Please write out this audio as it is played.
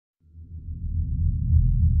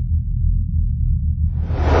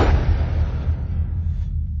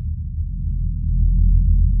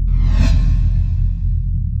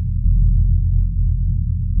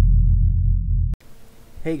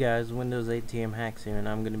Hey guys, Windows 8 TM Hacks here, and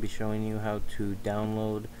I'm going to be showing you how to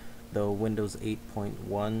download the Windows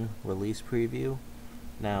 8.1 release preview.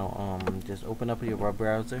 Now, just open up your web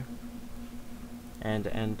browser and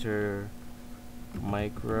enter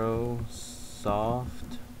Microsoft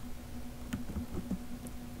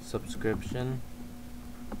subscription,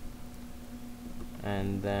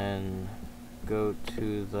 and then go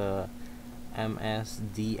to the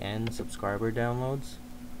MSDN subscriber downloads.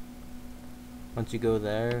 Once you go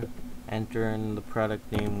there, enter in the product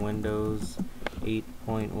name Windows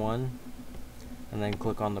 8.1 and then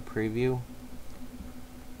click on the preview.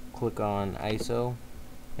 Click on ISO,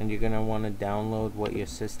 and you're going to want to download what your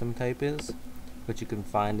system type is, which you can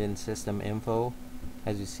find in system info.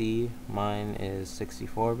 As you see, mine is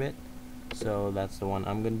 64-bit, so that's the one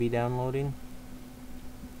I'm going to be downloading.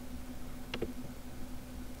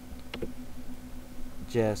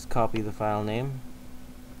 Just copy the file name,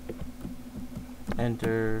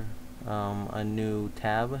 enter a new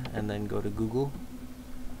tab, and then go to Google.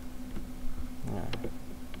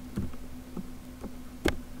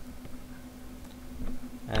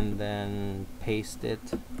 And then paste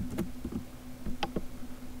it.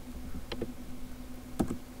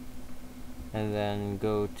 And then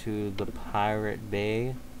go to the Pirate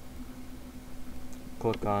Bay.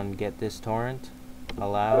 Click on Get This Torrent.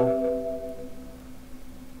 Allow.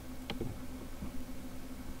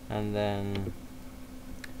 And then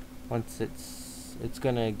once it's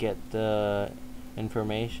gonna get the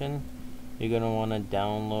information, you're gonna want to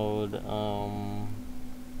download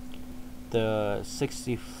the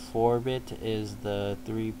 64-bit is the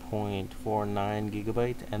 3.49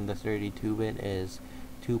 gigabyte and the 32-bit is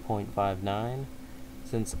 2.59.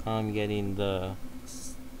 Since I'm getting the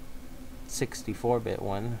 64-bit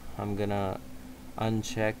one, I'm gonna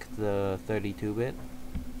uncheck the 32-bit.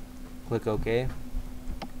 Click OK.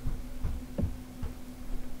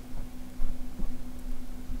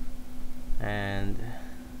 And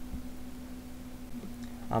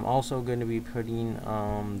I'm also going to be putting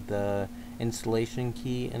the installation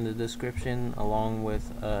key in the description along with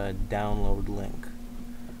a download link.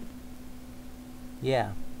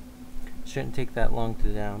 Yeah, shouldn't take that long to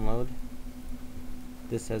download.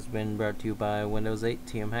 This has been brought to you by Windows 8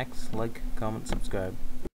 TM Hacks. Like, comment, subscribe.